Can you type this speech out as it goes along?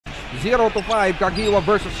0-5, Caguioa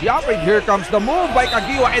versus Yap. And here comes the move by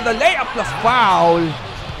Caguioa and the layup plus foul.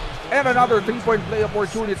 And another 3-point play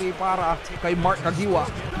opportunity para kay Mark Caguioa.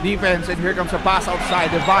 Defense, and here comes a pass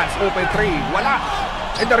outside. Advance, open 3. Wala.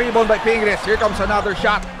 And the rebound by Pingres. Here comes another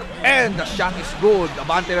shot. And the shot is good.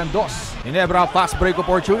 Abante ng dos. Ginebra, fast break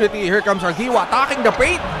opportunity. Here comes Caguioa attacking the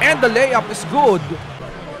paint. And the layup is good.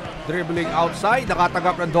 Dribbling outside.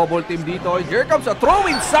 Nakatagap ng double team dito. And here comes a throw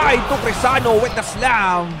inside to Crisano with the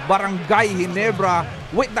slam. Barangay Ginebra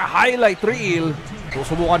with the highlight reel.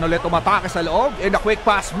 Susubukan ulit umatake sa loob. And a quick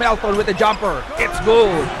pass. Melton with the jumper. It's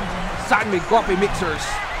good. San Mig Cofee Mixers.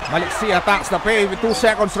 Maliksi attacks the paint with 2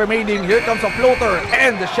 seconds remaining. Here comes a floater.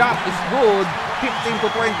 And the shot is good.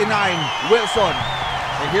 15-29. Wilson.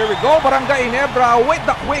 And here we go. Barangay Ginebra with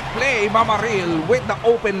the quick play. Mamaril with the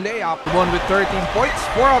open layup. One with 13 points.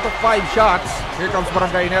 4 out of 5 shots. Here comes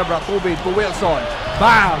Barangay Ginebra. Tubig to Wilson.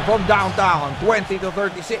 Bam! From downtown.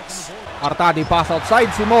 20-36. Artadi pass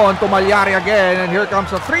outside. Simon to Malyari again. And here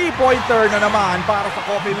comes a 3-pointer na naman para sa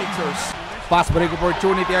Cofee Mixers. Fast break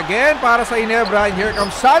opportunity again para sa Ginebra. And here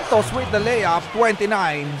comes Santos with the layup.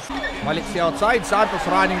 29. Maliksi outside. Santos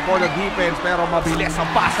running for the defense. Pero mabilis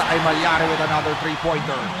ang pasa kay Malyari with another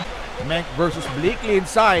 3-pointer. Menk versus Blakely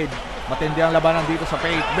inside. Matindi ang labanan dito sa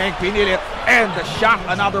paint. Menk pinilit. And the shot.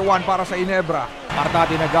 Another one para sa Ginebra.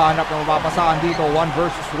 Artadi naghahanap ng mapapasaan dito. 1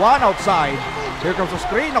 versus 1 outside. Here comes the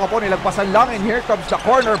screen. Ako po, nilagpasan lang. And here comes the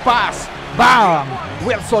corner pass. Bam!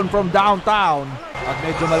 Wilson from downtown. At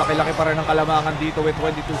medyo malaki-laki pa rin ang kalamangan dito with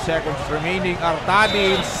 22 seconds remaining.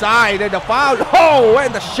 Artadi inside. And the foul. Oh! And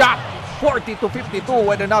the shot. 40-52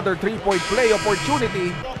 with another 3-point play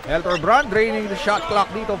opportunity. Elterbrand draining the shot clock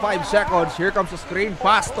dito. 5 seconds. Here comes the screen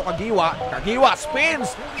pass to Caguioa. Caguioa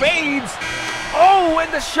spins. Fades. Oh! And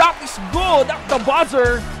the shot is good at the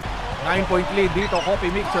buzzer. 9-point lead dito, Cofee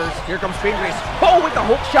Mixers. Here comes Pingres. Oh, with the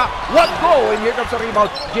hook shot. One go. And here comes the rebound.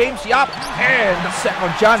 James Yap. And the second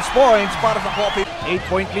chance points para sa Cofee.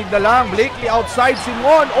 8-point lead na lang. Blakely outside.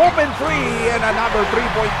 Simon. Open 3. And another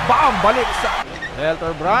 3-point bomb. Balik sa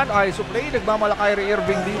Elterbrand. Iso play. Nagmamalakay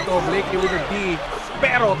Irving dito. Blakely with a D.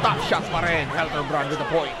 Pero top shot pa rin. Elterbrand with the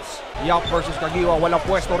points. Yap versus Caguioa. Walang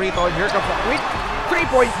pwesto rito. And here comes a quick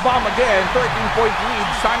 3-point bomb again. 13-point lead.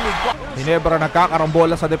 San Mig. Ginebra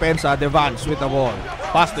nagkakarambola sa depensa. Devans with the ball.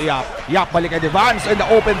 Pass to Yap. Yap balik kay Devans. And the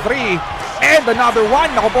open 3. And another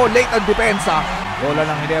one. Naku po, late ang depensa. Bola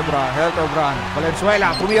ng Ginebra. Elterbrand.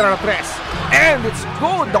 Valenzuela. Tumira na 3. And it's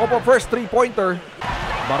good. Naku po, first 3-pointer.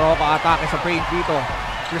 Baroka atake sa paint dito.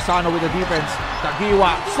 Crisano with the defense.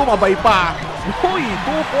 Caguioa. Sumabay pa. Uy,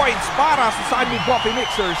 2 points para sa San Mig Cofee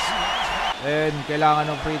Mixers. And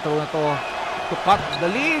kailangan ng free throw na to to cut the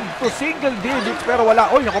lead to single digits, pero wala.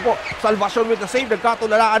 Oy, naku po, Salvacion with the save.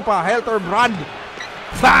 Nagkatulalaan pa. Elterbrand.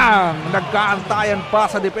 Bang! Nagkaantayan pa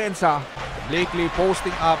sa depensa. Blakely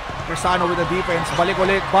posting up. Crisano with the defense. Balik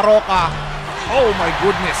ulit. Baroka. Oh my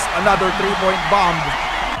goodness. Another 3-point bomb.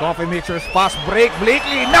 Cofee Mixers fast break.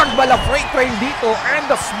 Blakely nagbala freight train dito. And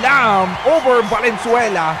the slam over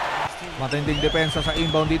Valenzuela. Matinding depensa sa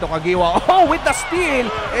inbound dito, Caguioa. Oh, with the steal.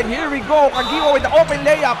 And here we go. Caguioa with the open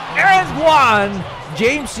layup. And one.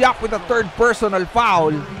 James Yap with the third personal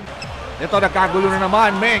foul. Ito, nagkagulo na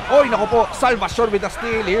naman. Menk. Oy, naku po. Salvacion with the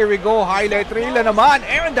steal. Here we go. Highlight reel na naman.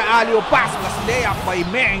 And the alley-oop pass plus layup by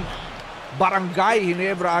Menk. Barangay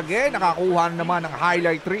Ginebra again. Nakakuha naman ng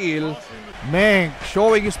highlight reel. Menk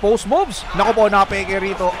showing his post moves. Naku po, napeke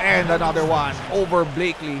rito. And another one over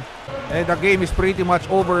Blakely. And the game is pretty much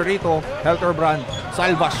over rito. Elterbrand,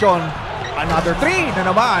 Salvacion. Another 3 na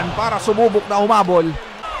naman para sumubok na umabol.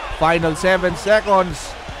 Final 7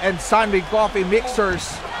 seconds. And San Mig Cofee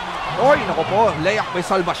Mixers. Oy, naku po, layup by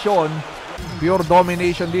Salvacion. Pure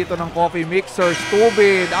domination dito ng Cofee Mixers.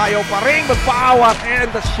 Tubid, ayaw pa rin magpaawat. And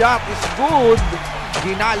the shot is good.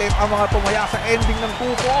 Ginalit ang mga tumaya sa ending ng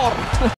 2-4.